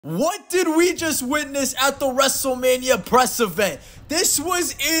What did we just witness at the WrestleMania press event? This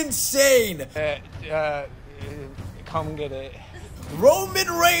was insane. Come get it. Roman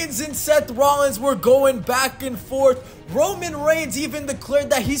Reigns and Seth Rollins were going back and forth. Roman Reigns even declared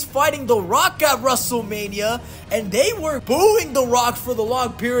that he's fighting The Rock at WrestleMania, and they were booing The Rock for the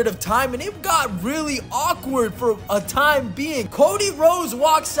long period of time, and it got really awkward for a time being. Cody Rhodes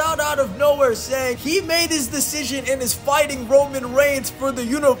walks out of nowhere saying he made his decision and is fighting Roman Reigns for the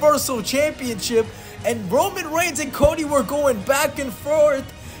Universal Championship, and Roman Reigns and Cody were going back and forth,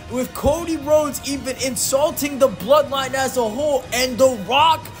 with Cody Rhodes even insulting the bloodline as a whole, and The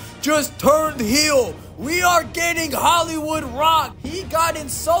Rock just turned heel. We are getting Hollywood Rock. He got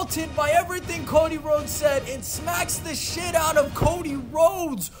insulted by everything Cody Rhodes said and smacks the shit out of Cody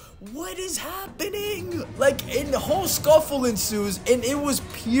Rhodes. What is happening? And the whole scuffle ensues, and it was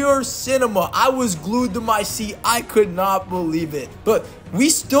pure cinema. I was glued to my seat. I could not believe it. But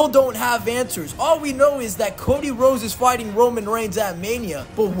we still don't have answers. All we know is that Cody Rhodes is fighting Roman Reigns at Mania.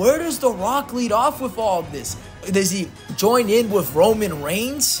 But where does The Rock lead off with all of this? Does he join in with Roman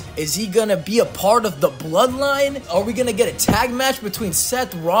Reigns? Is he gonna be a part of the bloodline? Are we gonna get a tag match between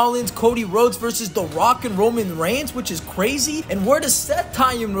Seth Rollins, Cody Rhodes versus The Rock and Roman Reigns, which is crazy? And where does Seth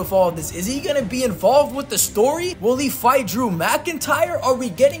tie in with all of this? Is he gonna be involved with the story? Will he fight Drew McIntyre? Are we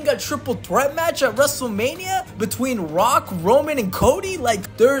getting a triple threat match at WrestleMania between Rock, Roman, and Cody?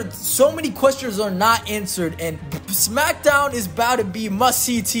 There so many questions are not answered, and SmackDown is about to be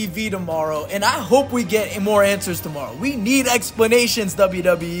must-see TV tomorrow, and I hope we get more answers tomorrow. We need explanations,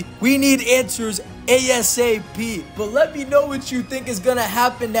 WWE. We need answers ASAP. But let me know what you think is gonna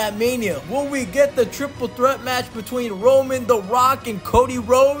happen at Mania. Will we get the triple threat match between Roman, The Rock, and Cody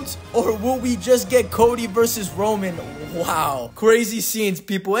Rhodes? Or will we just get Cody versus Roman? Wow. Crazy scenes,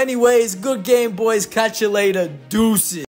 people. Anyways, good game, boys. Catch you later. Deuces.